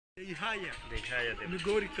hire. They hire them.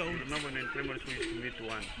 Migori count. Remember when in primary school we used to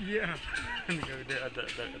meet one? Yeah.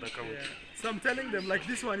 the count. Yeah. So I'm telling them, like,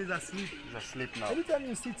 this one is asleep. It's asleep now. Anytime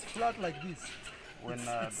you sit flat like this, When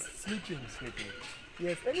it's sleeping. sleeping.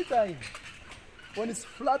 Yes, anytime. When it's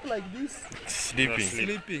flat like this, Sleeping.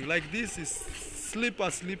 sleeping. Like this is sleep.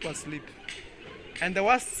 And the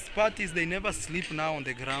worst part is they never sleep now on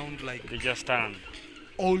the ground, like They just stand.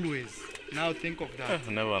 always. Now think of that.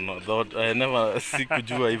 Never know. I never see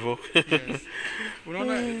kujua hivyo. Yes.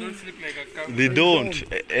 Unaona, they don't sleep like a cow. They don't.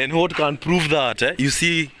 And what can prove that? You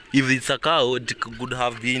see, if it's a cow, it could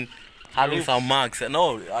have been having some marks.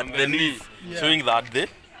 No, at the knees, Yeah. showing that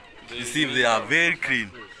you see, they are very clean.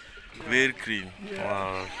 Very clean. Yeah.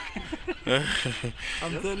 Wow.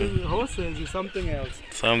 I'm telling you, horses is something else.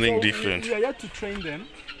 Something So different. We are yet to train them,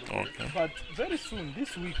 Okay. but very soon,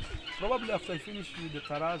 this week, probably after I finish with the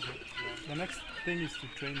tarazo, the next thing is to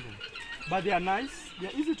train them. But they are nice, they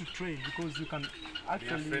are easy to train because you can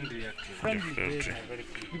actually friendly Friendly. very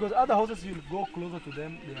because other horses you go closer to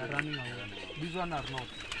them, they are running away. These one are not.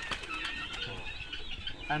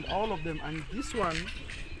 And all of them, and this one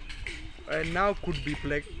now could be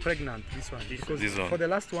pregnant. This one because This one. for the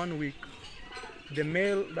last 1 week, the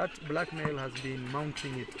male, that black male, has been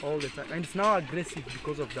mounting it all the time, and it's now aggressive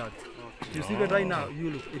because of that. You see that right now.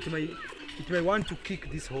 You look. It may want to kick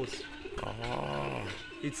this horse. Oh.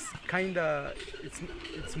 It's kinda,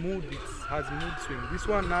 it's mood. It has mood swing. This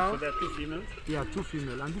one now. So there are two females. Yeah, 2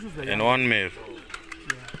 female, and this is the And young. one male.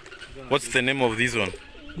 Yeah. What's the name of this one?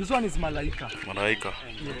 This one is Malaika. Maraika.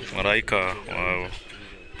 Yes. Maraika. Wow.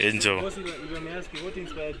 Angel. If I may ask you, what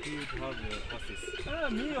inspired you to have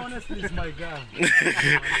horses? Me, honestly, it's my girl.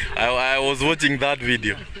 I was watching that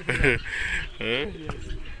video. Yes.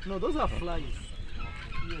 No, those are flies.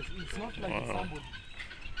 Yes, it's not like somebody.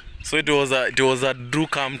 So it was a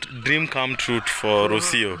dream come true for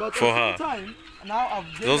Rocio, But for at the her. time, now I've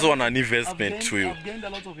gained Those one an I've investment to you. I've gained a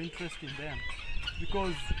lot of interest in them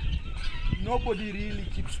because nobody really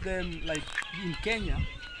keeps them like in Kenya,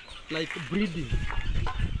 like breeding.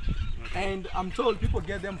 And I'm told people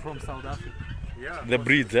get them from South Africa. Yeah. The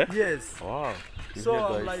breeds, eh? Yes. Wow. So Yeah,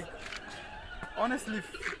 I'm guys. like, honestly,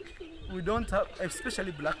 we don't have,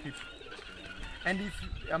 especially black people. And if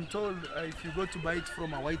I'm told if you go to buy it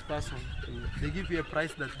from a white person, they give you a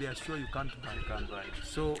price that they are sure you can't buy.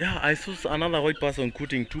 So Yeah, I saw another white person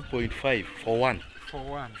quoting 2.5 for one. for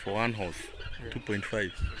one, Horse. Yeah.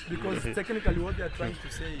 2.5. because technically what they are trying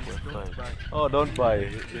to say is don't buy. Oh, don't buy.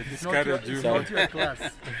 It's not your class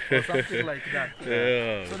or something like that.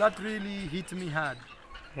 Yeah. So that really hit me hard.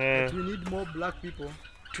 But we need more black people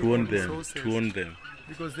To own these them. horses. To own them.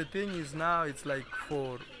 Because the thing is now it's like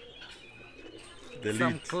for The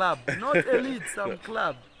some lead. club, not elite, some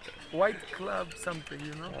club, white club, something,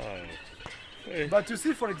 you know. Oh. But you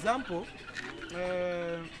see, for example,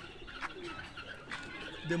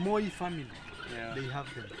 the Moi family, they have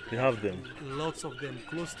them. You have them. Lots of them,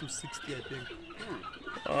 close to 60, I think.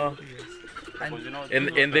 Oh. Yes. Because, you know,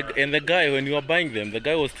 And the guy, when you are buying them, the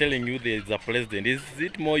guy was telling you there is a president. Is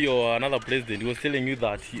it more your another president? He was telling you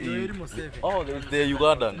that Yoweri Museveni. oh, the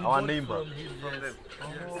Ugandan, our Bought neighbor. from him, yes.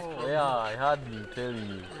 Oh, yeah, I heard him telling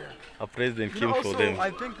you. A president You came know, for also, them. I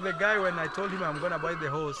think the guy, when I told him I'm gonna buy the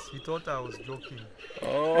horse, he thought I was joking.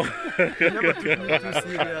 Oh. He never took me too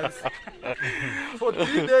serious. For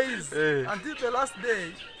 3 days, Hey. until the last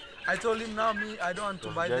day, I told him now I don't want to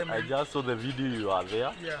buy them. I just saw the video you are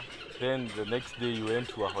there. Yeah. Then the next day you went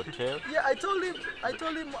to a hotel. Yeah, I told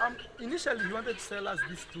him initially he wanted to sell us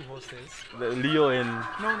these 2 horses. The Leo and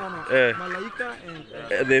No. Eh. Malaika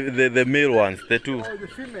and the male ones, the two. the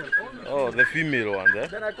female. Oh, the female ones, eh?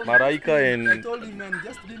 Then I convinced Maraika him. I and told him, man,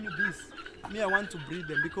 just give me this. Me, I want to breed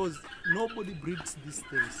them because nobody breeds these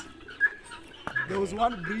things. There was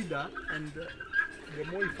one breeder and the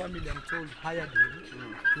Moi family, I'm told, hired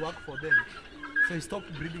him to work for them. So he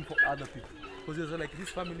stopped breeding for other people. Because he was like, this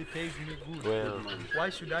family pays me good. Well, Why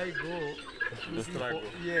should I go looking for?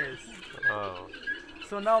 Yes. wow.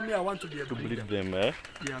 So now me, I want to be a To breeder. breed them, eh?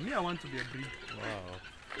 Yeah, me, I want to be a breeder.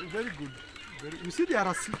 Wow. Very good. You see, they are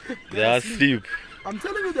asleep. They are asleep. I'm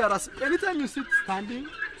telling you, they are asleep. Anytime you sit standing,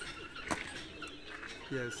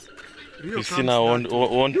 yes. Rio Christina comes down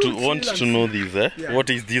want to know this, eh? Yeah. What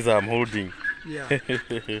is this I'm holding? Yeah.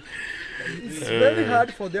 It's very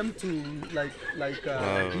hard for them to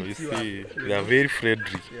Wow, you hit you see, up, they are very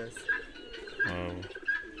friendly. Yes. Wow.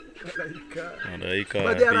 Like, Maraika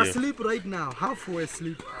but they are here. asleep right now, halfway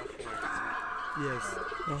asleep. Yes.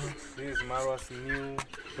 This is Marwa's new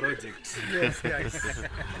project. Yes, guys.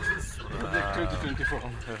 Project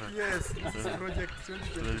 2024. Yes, this is project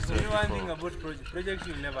 2024. You know one thing about project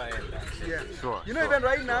will never end. Yeah. Sure. You know, even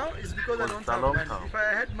right now, it's because I don't it's a have long money. term. If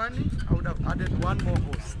I had money, I would have added one more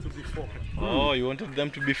horse to be 4. Oh, you wanted them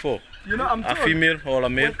to be 4? You know, I'm A told female or a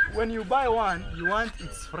male? when you buy one, you want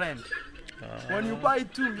its friend. When you buy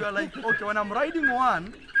 2, you are like, okay, when I'm riding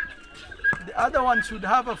one, the other one should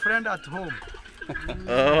have a friend at home.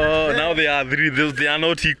 Oh, now they are 3. They are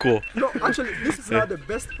not equal. No, actually, this is now the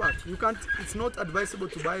best part. You can't. It's not advisable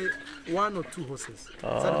to buy 1 or 2 horses. It's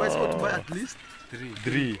advisable to buy at least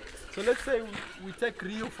 3. So let's say we take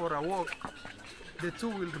Rio for a walk. The 2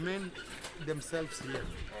 will remain themselves here.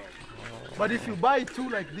 But if you buy 2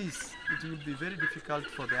 like this, it will be very difficult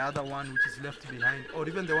for the other one which is left behind, or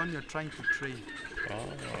even the one you're trying to train.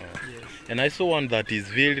 Yes. And I saw one that is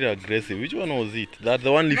very aggressive. Which one was it? That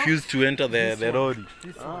the one refused to enter the lorry.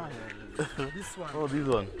 This one. This one. Oh, this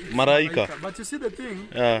one. Maraika. But you see the thing,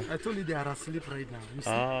 Yeah. I told you they are asleep right now. You see?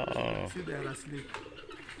 Ah. See, they are asleep.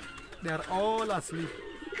 They are all asleep.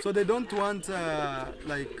 So they don't want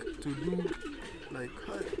like to do like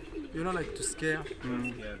like to scare.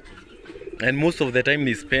 And most of the time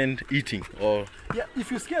they spend eating. Or Yeah,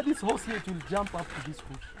 if you scare this horse here, it will jump up to this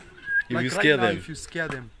hook. if Like you right scare now, them. if you scare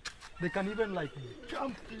them, they can even like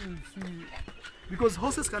jump in, see. Because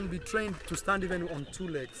horses can be trained to stand even on 2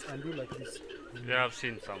 legs and do like this. Yeah, I've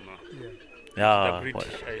seen some. Yeah. Yeah. The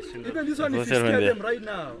British, I've seen Even this one, if you Those are when scare they- them right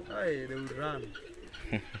now, they will run.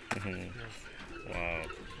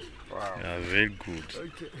 Wow. Yeah, very good.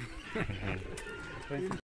 Okay.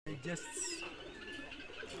 I just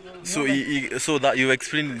So that you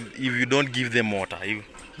explained if you don't give them water.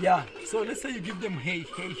 yeah. So let's say you give them hay.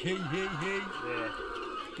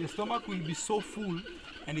 The stomach will be so full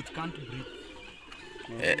and it can't breathe.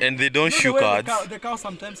 And they don't You know shoe the way cards. the cow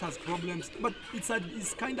sometimes has problems, but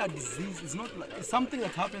it's kind of disease. It's not like it's something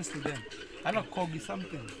that happens to them. I know cog is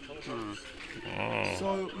something.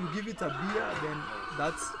 So you give it a beer, then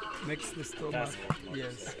that makes the stomach.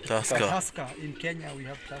 Yes. Tusker. Tusker. In Kenya we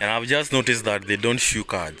have Tusker. And I've just noticed that they don't shoe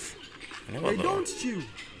cards. Never They thought. don't chew.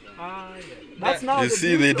 That's now You the see,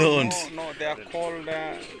 beauty they of don't. No, they are called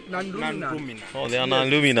non-ruminant. Oh, they are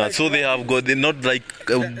non-luminous. So they have got. They're not like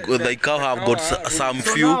cow have got some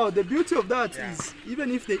So few. now the beauty of that is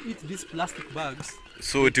even if they eat these plastic bags,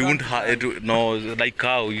 So it won't. No, like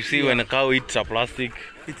cow. You see, when a cow eats a plastic.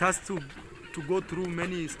 it has to go through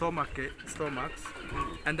many stomachs,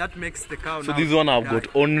 and that makes the cow. So now this one I've die. got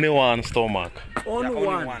only one stomach. only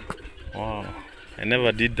one. Wow. I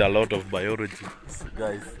never did a lot of biology,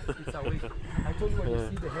 guys. It's awake. I told you when you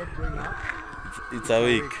see the head going up, It's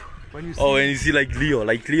awake. when you see Oh, and you see like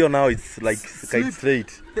Leo now it's like Sleep.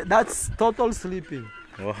 straight. that's total sleeping.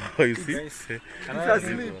 Wow, you see? It's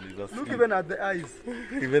asleep. Look even at the eyes.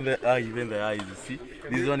 Even the eyes, you see?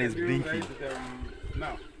 This one is blinking.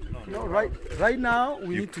 No, right now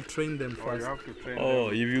we need to train them first. Oh,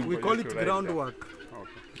 if you We call it groundwork.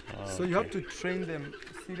 So you have to train them,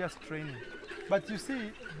 serious training. But you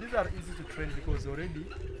see, these are easy to train because already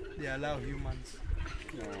they allow humans.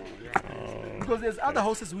 Because there's other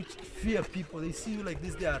horses which fear people. They see you like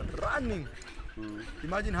this, they are running.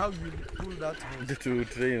 Imagine how you pull that horse. to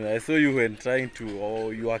train. I saw you when trying to,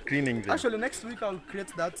 or you are cleaning them. Actually, next week I'll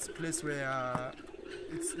create that place where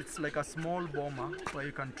it's like a small boma where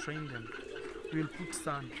you can train them. We'll put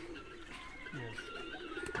sand. Yes.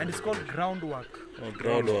 And it's called groundwork. Oh,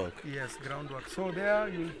 groundwork. Yes, groundwork. So there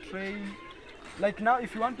you'll train. Like now,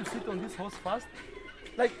 if you want to sit on this horse fast,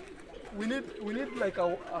 like we need like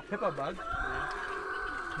a paper bag.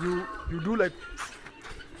 You do like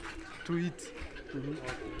to eat.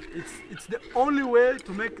 It's the only way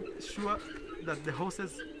to make sure that the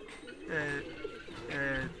horses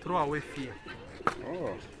throw away fear.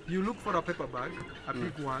 You look for a paper bag, a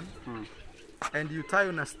big one, and you tie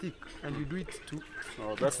on a stick and you do it to.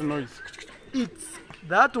 Oh, that's noise.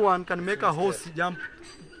 That one can make a horse jump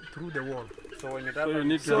through the wall. So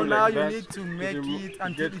when So now you need to make it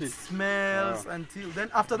until it smells, until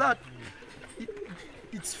then after that,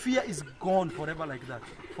 its fear is gone forever like that,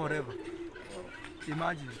 forever.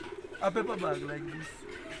 Imagine a paper bag like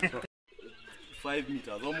this. 5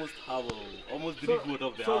 meters, almost 3/4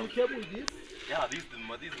 of the So arm. you came with this. Yeah, these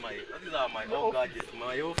are my own gadgets,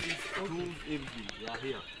 my office tools, everything. They are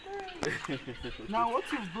here. Now what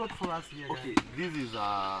you've brought for us here? Okay, this is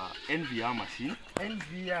a NVR machine.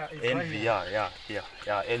 NVR is right here. NVR,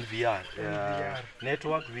 yeah, NVR. NVR.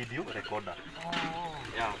 Network video recorder. Oh.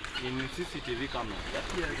 Yeah, in CCTV cameras,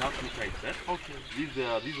 we have two types. Okay.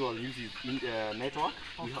 This one uses network.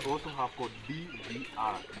 We also have called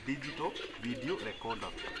DVR, digital video recorder,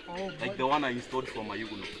 like the one I installed from my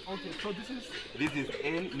Yuguno. Okay, so this is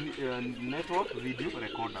network video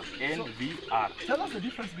recorder, NVR. Tell us the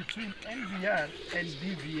difference between NVR and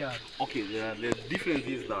DVR. Okay, the difference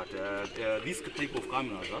is that this type of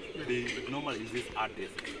cameras, they normally use this hard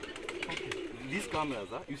disk. Okay. These cameras,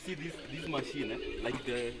 you see this machine, like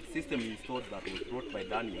the system installed that was brought by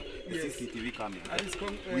Daniel, the CCTV camera.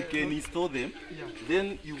 We can install them.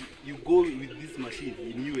 Then you go with this machine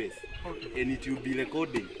in US, and it will be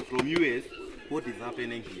recording from US what is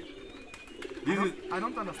happening here. I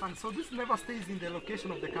don't understand. So this never stays in the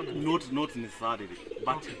location of the camera? Not necessarily.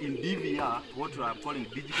 But in DVR, what I'm calling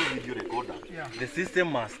digital video recorder, the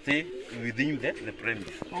system must stay within the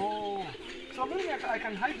premise. Oh, so maybe I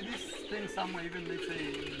can hide this thing somewhere, even let's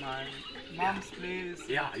say in my mom's place.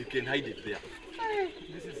 Yeah, you can hide it there. Hey,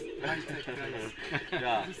 this is high tech,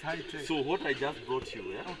 guys. This is high tech. So what I just brought you,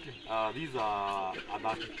 these are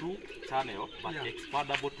 32 channel, but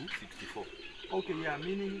expandable to 64. Okay,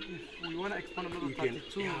 meaning if we want to expand another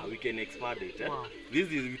 32. We can expand it. Wow. This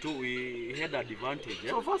is we had an advantage.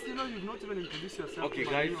 So first, you've not even introduced yourself. Okay,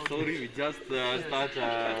 guys, sorry, we just start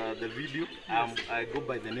the video. I go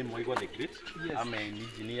by the name Marwa the Great. I'm an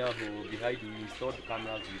engineer who behind installed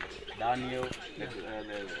cameras with Daniel,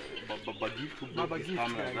 Baba Gift, who brought these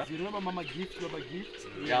cameras. Guys. You remember Mama Gift, Baba Gift?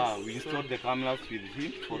 Yeah, we installed the cameras with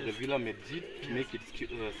him for the Villa Medjid to make it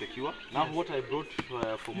secure. Now what I brought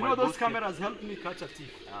for my those cameras help me catch a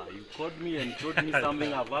thief. You called me and told me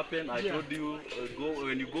something have happened. I told you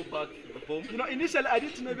when you go back home. Initially I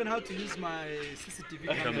didn't know even how to use my CCTV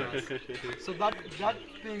cameras. So that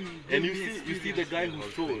thing. And you see the guy who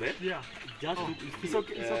stole, Yeah. Just it's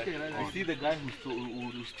okay. Right? You see the guy who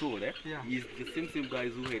stole, He's the same guy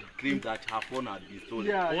who had claimed that her phone had been stolen.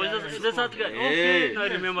 That's that guy. Okay, I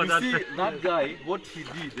remember that. See, that guy, what he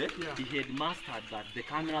did, he had mastered that the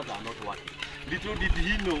cameras are not working. Little did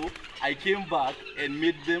he know, I came back and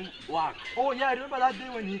made them work. Oh yeah, I remember that day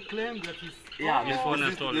when he claimed that his phone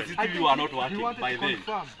is stolen. The CCTV were not working by then.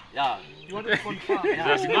 Yeah. He wanted to confirm. He's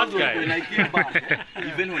a smart guy. When I came back,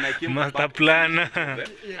 even when I came Master back, plan.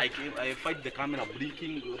 I find the camera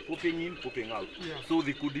blinking, popping in, popping out. So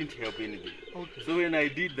they couldn't help anything. Okay. So when I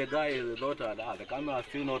did, the guy thought that the camera is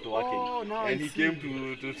still not working. Oh, now and I he see. came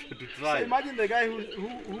to try. So imagine the guy who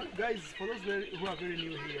guys, for those who are very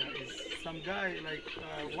new here, is some guy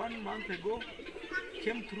like 1 month ago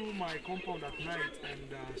came through my compound at night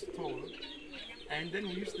and stole. And then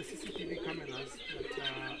we used the CCTV cameras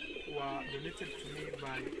that were donated to me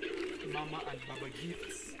by Mama and Baba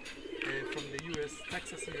Gifts from the US,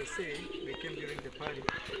 Texas, USA. They came during the party.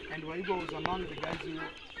 And Waiba was among the guys who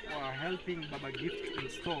were helping Baba Gift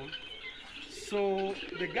install. So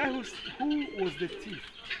the guy who was the thief,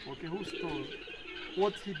 who stole,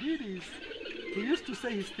 what he did is, he used to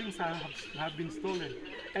say his things have been stolen.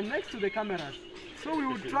 And next to the cameras, so we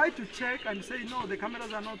would try to check and say, no, the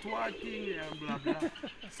cameras are not working, and blah, blah.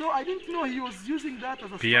 So I didn't know he was using that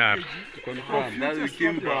as a strategy. To confirm, that we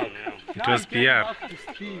came back. It was PR.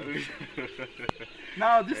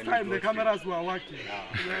 Now this time the cameras were working.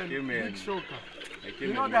 Big shocker.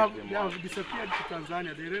 They have disappeared to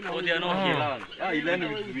Tanzania. They ran away. Oh, they are not here. Yeah, he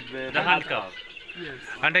learned with the handcuff. Yes.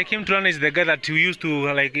 And I came to learn is the guy that we used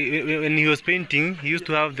to, like, when he was painting, he used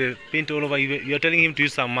to have the paint all over. You're telling him to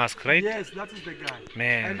use some mask, right? Yes, that is the guy.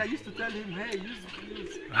 Man. And I used to tell him, hey,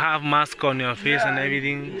 use have mask on your face and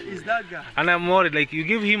everything. Is that guy? And I'm worried, like, you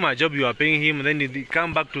give him a job, you are paying him, then he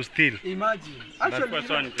come back to steal. Imagine. Actually, that was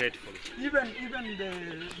so ungrateful. Even the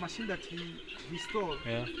machine that he stole,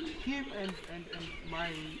 him and my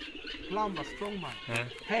plumber, strongman,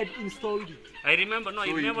 had installed it. I remember, So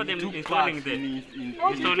I remember them took installing parts the in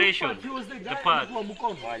installation. He was the guy part. The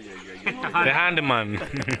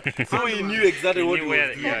handman. So he knew exactly what he was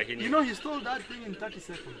doing. Yeah, he knew. You know, he stole that thing in 30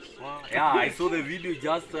 seconds. Wow. Yeah, I saw the video,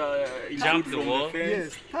 just Jumped the from wall. the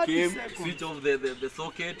fence, Yes, 30 came, seconds. switch off the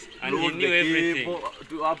socket, And he load knew the everything.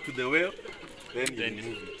 cable up to the well, then he Then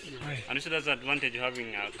moved it. And so that's the advantage of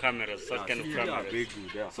having cameras, such kind of Yeah, cameras. very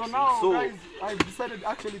good, yeah. So now, guys, I've decided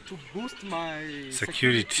actually to boost my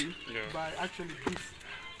Security. by actually this.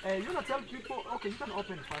 You wanna tell people, okay, you can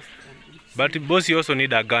open first. And But boss, you also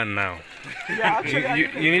need a gun now. yeah,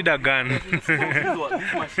 actually, You need a gun. This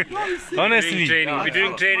machine. Honestly, We're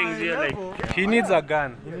doing trainings here, like, he needs a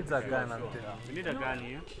gun. He needs a gun. I'm telling you. we need a gun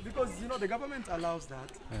here. because the government allows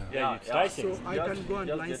that, Yeah, it's license. so I can go and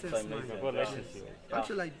just get license some mine. license. Got license here.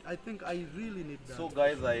 Actually, I think I really need that. So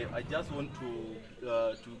guys, I just want to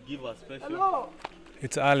give a special. Hello.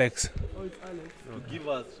 It's Alex. Oh, it's Alex. to give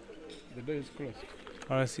us. The door is closed.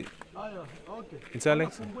 Oh, see. Ah, yeah. Okay. It's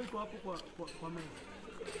Alex. Funguo iko hapo kwa meza.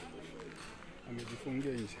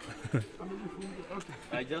 Amejifungia nje. Amejifungia.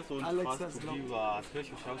 Okay. I just want Alex us to has give a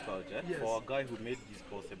special shout out Yes. for a guy who made this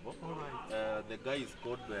possible. All right. The guy is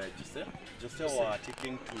called Jose. Jose were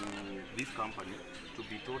taken to this company to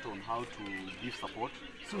be taught on how to give support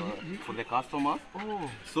So for the customers. Oh.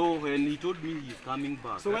 So when he told me he's coming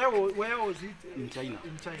back, So where was it? in China.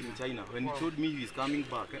 In China. In China. When Wow. he told me he's coming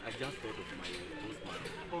back, I just thought of my postman.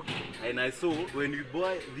 Okay. And I saw when you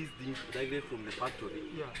buy these things directly from the factory,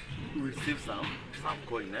 Yeah. you will save some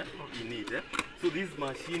coin in it. So this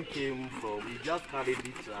machine came from, he just carried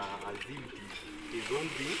it as if it is his own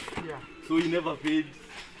thing. Yeah. So he never paid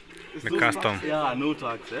The custom. Yeah, no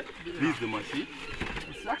tax. This is the machine.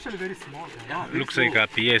 It's actually very small. Guys. Yeah, very Looks like small. a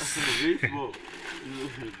PS Very small.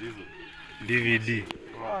 This one. DVD.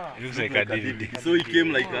 Wow. It looks like a DVD. So it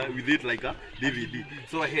came like with it like a DVD.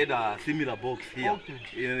 So I had a similar box here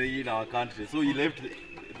in our country. So he left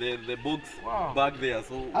the box back there.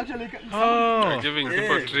 So Actually, Oh. Giving Yeah.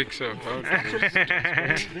 people tricks of how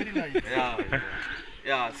to very nice.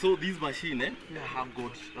 yeah. So this machine have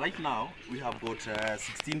got right now we have got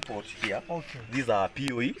 16 ports here. Okay. These are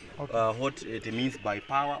PoE. What it means by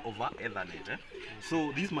power over Ethernet.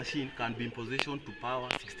 So this machine can be in position to power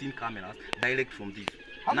 16 cameras direct from this.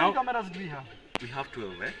 How Now many cameras do we have? we have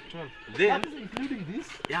 12. 12. Then That is including this?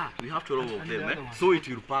 yeah, we have 12 of And them. the other one. So it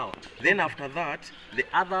will power. Then after that, the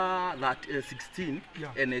other 16 Yeah.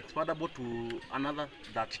 and expandable to another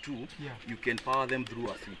 32, Yeah. you can power them through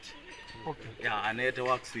a switch. Okay. Yeah, a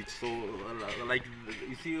network switch. So, like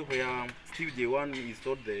you see where Steve J1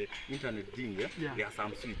 installed the internet thing, Yeah. there are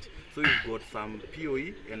some switch. So you've got some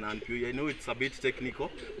PoE and non-PoE. I know it's a bit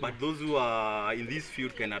technical, but those who are in this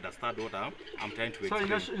field can understand what I'm trying to So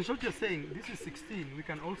explain. in short, you're saying this is 16. We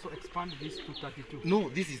can also expand this to 32. No,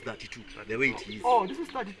 this is 32. The way it is. Oh, this is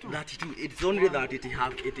 32. 32. It's only that it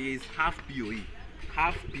is half PoE.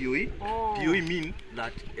 Half PoE. Oh. PoE means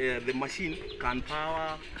that the machine can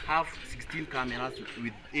power half 16 cameras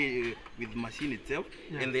with machine itself,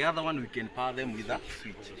 Yeah. and the other one we can power them with a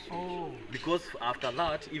switch. Oh. Because after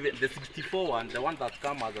that, even the 64 one, the one that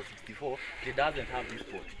comes as a 64, it doesn't have this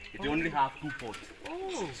port. It only has 2 ports.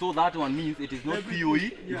 Oh. So that one means it is not PoE.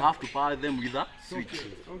 You yeah. have to power them with a switch.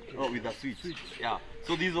 Okay. Oh, with a switch. Yeah.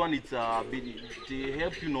 So this one it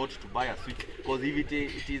helps you not to buy a switch, because if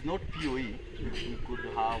it is not PoE, you could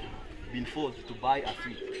have been forced to buy a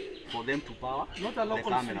switch for them to power Not a the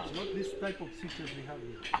local camera. switch, not this type of switches we have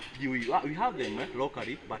here. PoE. We have them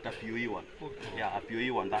locally, but a PoE one. Okay. Yeah, a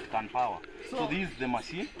PoE one that can power. So So- this is the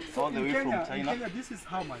machine So all the way from in China. Kenya, this is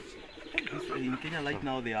how much? In Kenya right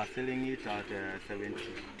now they are selling it at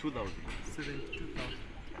 72,000. 72,000.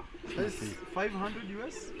 That's 500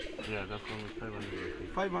 US? Yeah, that's almost 500.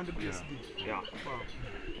 500 USD. Yeah. Wow.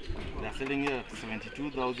 They are selling it at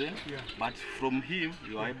 72,000. Yeah. But from him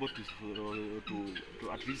you are able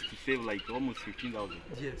to at least to save like almost 15,000.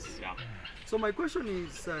 Yes. Yeah. So my question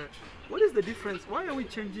is, what is the difference? Why are we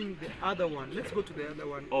changing the other one? Let's go to the other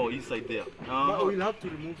one. Oh, inside there. But we'll have to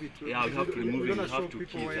remove it. Yeah, we have to remove We're it. We gonna show have to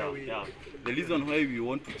people keep. where Yeah, we. yeah. The reason why we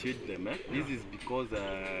want to change them, this is because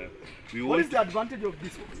we What want. is the advantage of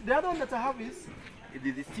this? The other one that I have is. It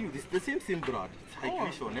is still the same brand. It's high Oh,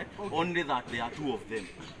 vision, okay. only that there are 2 of them.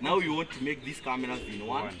 Now we want to make these cameras in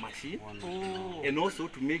one machine, Oh. and also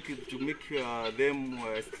to make them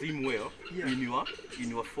stream well Yeah. in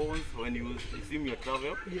your phones when you resume your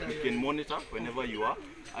travel. Yeah, you yeah. can monitor whenever you are.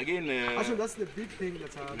 Again, Actually, that's the big thing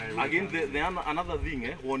that's happening. again, another thing,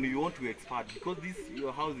 when you want to expand, because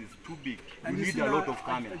your house is too big, And you you need see a now, lot of I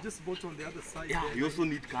cameras. just bought on the other side. Yeah, there. you also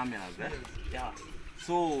need cameras. Yes. Yeah.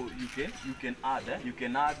 So you can add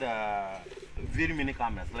very many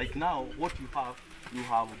cameras. Like now, what you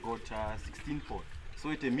have got 16 ports. So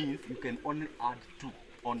it means you can only add 2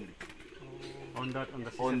 only On the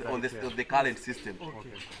on the current system. Okay.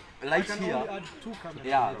 Like I can here, only add 2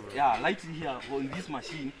 cameras. yeah, like here on this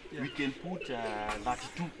machine, we can put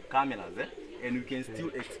 32 cameras, and we can still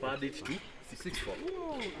expand it to 64.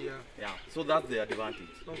 Oh, yeah. Yeah, so that's the advantage.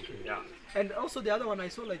 Okay. Yeah. And also the other one I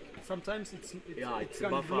saw, like sometimes it It's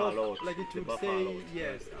can buffer block, a lot. like it It's would buffer say a lot.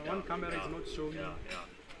 yes, one camera is not showing. Yeah, yeah.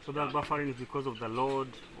 So that buffering is because of the load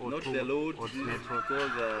or Not to- the load, or this is network.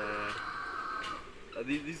 because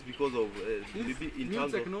this is because of maybe in new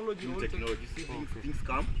terms technology, of new old technology. See, things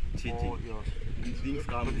come Oh, changing. yeah. Things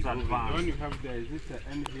come It's evolving. advanced. The one you have there, is this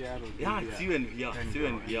an NVR or Yeah, DVR? it's still NVR. Still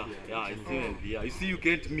NVR. Yeah, it's still NVR. You see, you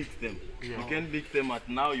can't mix them. You can't mix them at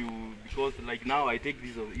now. Because like now I take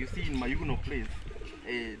this. You see, in my Uno place,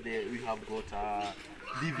 we have got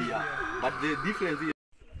DVR, but the difference is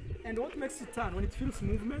And what makes it turn? When it feels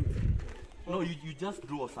movement? No, you just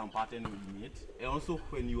draw some pattern in it. And also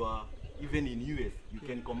when you are even in US, you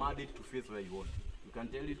can command it to face where you want. You can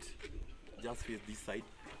tell it just face this side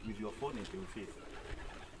with your phone and it will face.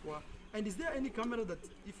 Wow. And is there any camera that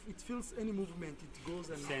if it feels any movement, it goes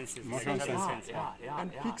and Senses. Motion Like sensor.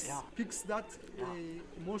 and picks that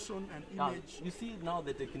motion and image? You see now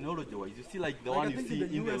the technology wise, you see like the Like I one you think see in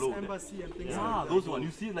in the the US road. embassy and things Yeah, like that. those one.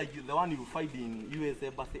 You see like the one you find in US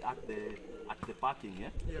embassy at the parking,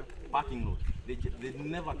 Yeah. parking lot. They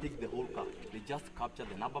never take the whole car. They just capture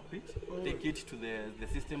the number plate, take it to the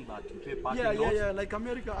system that you pay parking lot. Yeah. Like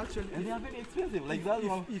America actually. And they are very expensive. Like that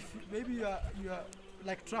one. If maybe you are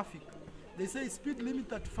like traffic, they say speed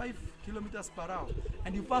limit at 5 kilometers per hour,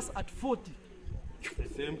 and you pass at 40.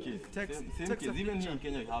 Same case. Takes- Same takes case. a Even here in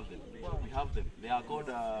Kenya, we have them. We have them. They are called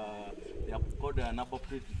number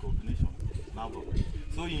plate recognition number plate.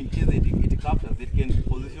 So in case it captures, it can be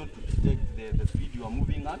positioned to detect the speed you are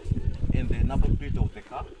moving at and the number plate of the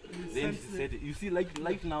car. Then sense set it. You see,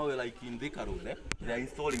 like now, like in Dhaka Road, they are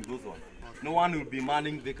installing those ones. No one will be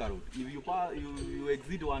manning Dhaka Road. If you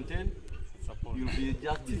exceed 110, you'll be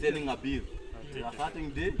just be sending a bill. A certain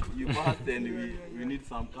day you passed and we need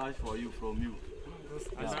some cash for you from you.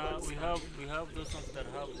 And we have those ones that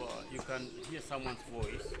have you can hear someone's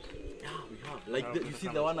voice. Yeah, we have. Like you see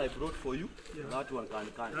the one I brought for you. That one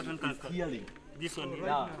That one is hearing. This one here.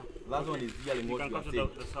 Yeah, that one is hearing You what can you are capture saying.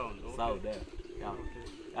 the sound. Okay. Sound there.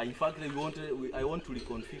 Yeah. In fact, I want to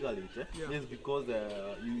reconfigure it. Yeah. It's because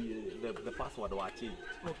the password was changed.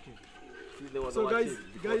 Okay. See, they were So the guys,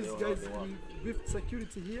 before they were the one. we with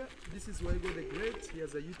security here. This is Waigo the Great. He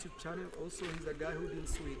has a YouTube channel. Also, he's a guy who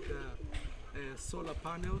deals with solar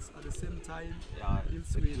panels. At the same time, Yeah,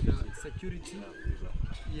 deals with security.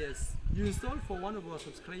 Yes. You installed for one of our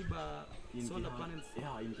subscriber In solar Gihan- panels.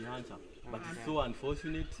 Yeah, in Gihancha. But it's so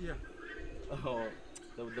unfortunate. Yeah. Oh,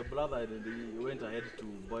 the brother he went ahead to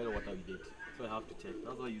boil water with it. So I have to check.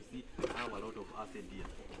 That's why you see I have a lot of acid here.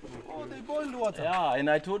 Oh, they boiled water. Yeah, and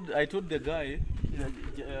I told the guy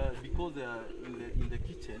because in the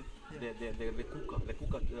kitchen the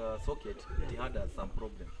cooker socket it had some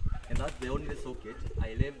problem, and that's the only socket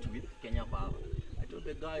I left with Kenya Power. I told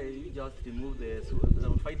the guy you just remove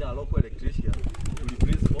find a local electrician to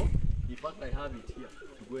replace for. In fact, I have it here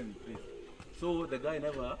to go and replace. So the guy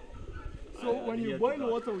never. So when you adhered to boil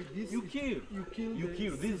that. water with this, You kill. You kill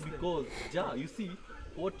the This system. because you see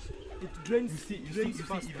what it drains. you it see drains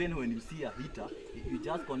faster. even when you see a heater, you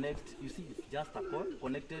just connect. You see it's just a coil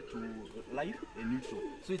connected to live and neutral.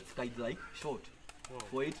 So it's kind of like short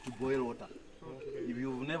for it to boil water. If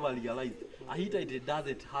you've never realized, a heater it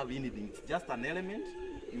doesn't have anything. It's just an element.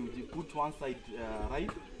 You put one side right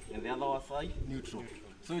and the other side neutral.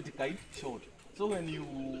 So it's kind of short. So when you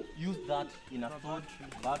use that in a stored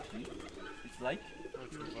battery, it's like,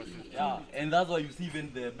 yeah, and that's why you see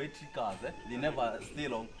even the battery cars, they never stay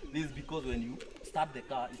long. This is because when you start the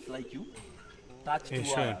car, it's like you touch two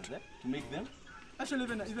It's wires short. to make them. Actually,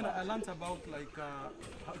 even I learned about like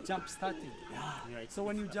jump starting. Yeah. So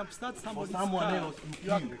when you jump start somebody's someone car, else,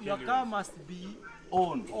 you your car must be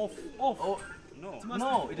On. off. Oh, No. It must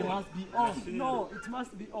no, be it on. must be on. No, it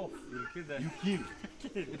must be off. You'll kill that. You kill.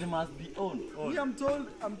 It must be on. Me, I'm told.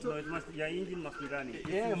 No, it must. Your engine must be running. If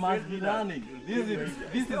Yeah, you it must fail be with that, running. you'll This kill is the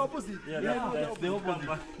this the is opposite. Yeah, Yeah, that's that's the come opposite.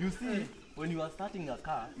 back. You see, when you are starting a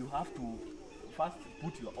car, you have to first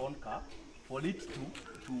put your own car for it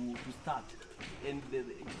to start, and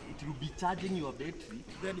it will be charging your battery.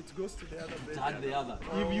 Then it goes to the other bed. Charge the other.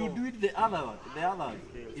 If you do it the other,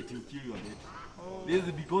 it will kill your battery. This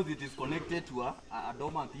is because it is connected to a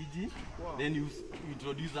dormant EG. Then you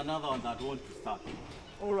introduce another one that wants to start.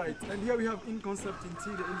 All right, and here we have in concept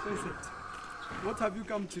interior. In concept, what have you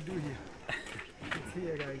come to do here? It's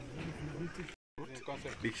here, guys.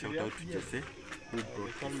 Big shout out to Jose who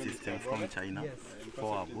brought the system from China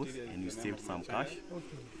for our booth, and you saved some cash.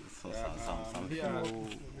 So some few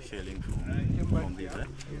shelling from this.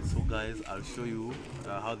 So guys, I'll show you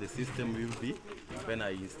how the system will be when I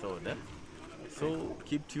install that. So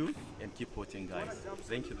keep tuned and keep watching, guys.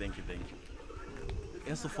 Thank you.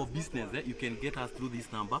 And so for business, you can get us through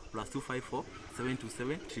this number +254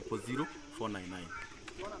 727 000 499.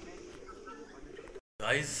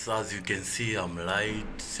 Guys, as you can see, I'm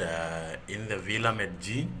right in the Villa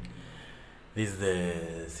Medellin. This is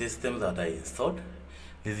the system that I installed.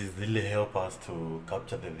 This is really help us to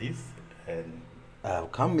capture the this, and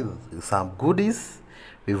I've come with some goodies.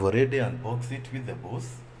 We've already unboxed it with the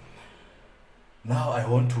boss. Now I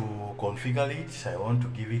want to configure it. I want to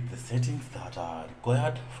give it the settings that are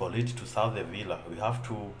required for it to serve the villa. We have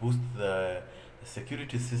to boost the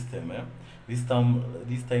security system. This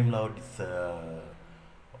time loud is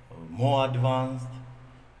more advanced,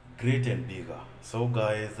 great and bigger. So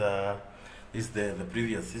guys, this is the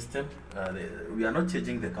previous system. We are not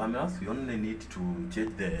changing the cameras. We only need to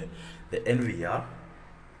change the NVR,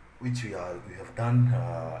 which we have done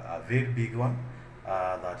a very big one,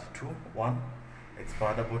 32 one,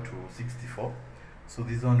 expandable to 64. So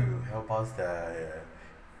this one will help us.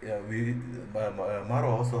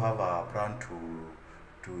 Marwa also have a plan to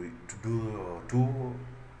do two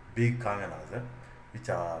big cameras, which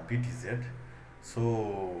are PTZ.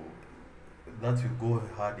 So that will go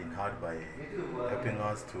hand in hand by helping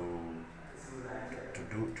us to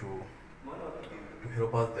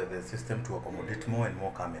help us the system to accommodate more and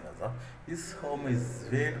more cameras. This home is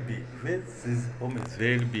very big. This home is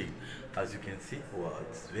very big, as you can see. Wow,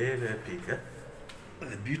 it's very big.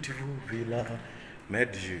 A beautiful villa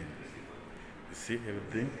made you. You see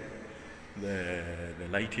everything. The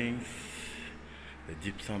lightings, the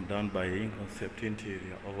gypsum done by Inconcept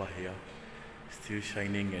Interior over here, still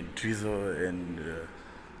shining and drizzle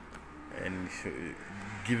and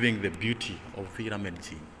giving the beauty of Villa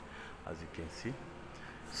Medellin, as you can see.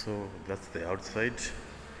 So that's the outside.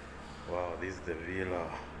 Wow, this is the villa.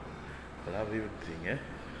 I love everything.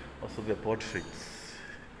 Also the portraits.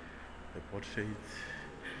 The portraits.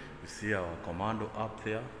 You see our commando up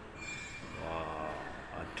there. Wow,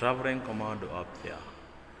 a traveling commando up there.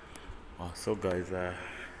 Wow, so guys,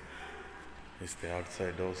 it's the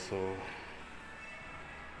outside also.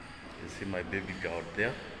 You see my baby girl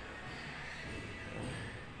there.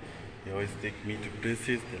 He always take me to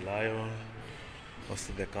places, the lion.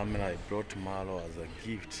 Also the camera I brought Marwa as a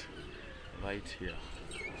gift right here.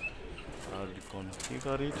 I'll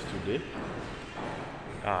reconfigure it today.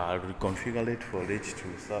 I'll reconfigure it for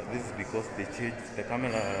H2. So this is because they changed the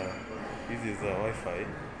camera. This is a Wi-Fi,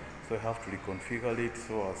 so I have to reconfigure it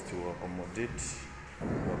so as to accommodate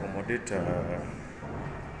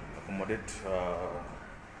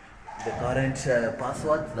the current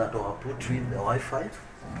passwords that were put with the Wi-Fi.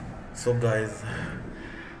 So guys,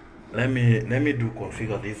 let me do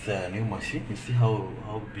configure this new machine. You see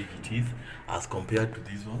how big it is as compared to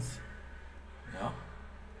these ones. Yeah,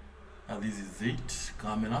 and this is 8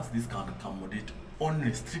 cameras. This can accommodate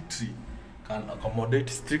only strictly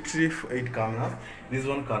for 8 cameras. This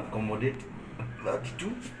one can accommodate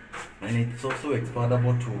 32, and it's also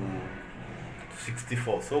expandable to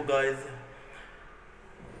 64. So guys,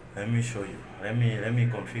 let me show you. Let me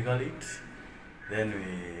configure it.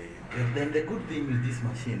 Then the good thing with this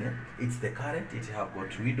machine, it's the current. It have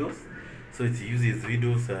got windows, so it uses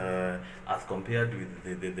windows as compared with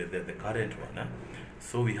the current one.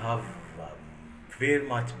 So we have very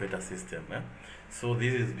much better system. So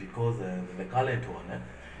this is because the current one,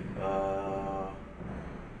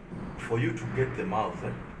 for you to get the mouse,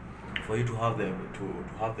 for you to have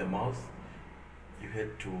the mouse, you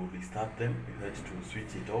had to restart them. You had to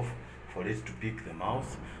switch it off for it to pick the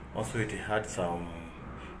mouse. Also, it had some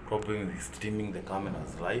problem with streaming the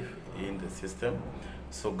cameras live in the system.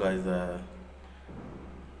 So guys,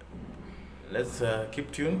 let's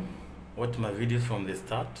keep tuned. Watch my videos from the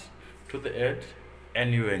start to the end,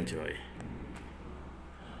 and you enjoy.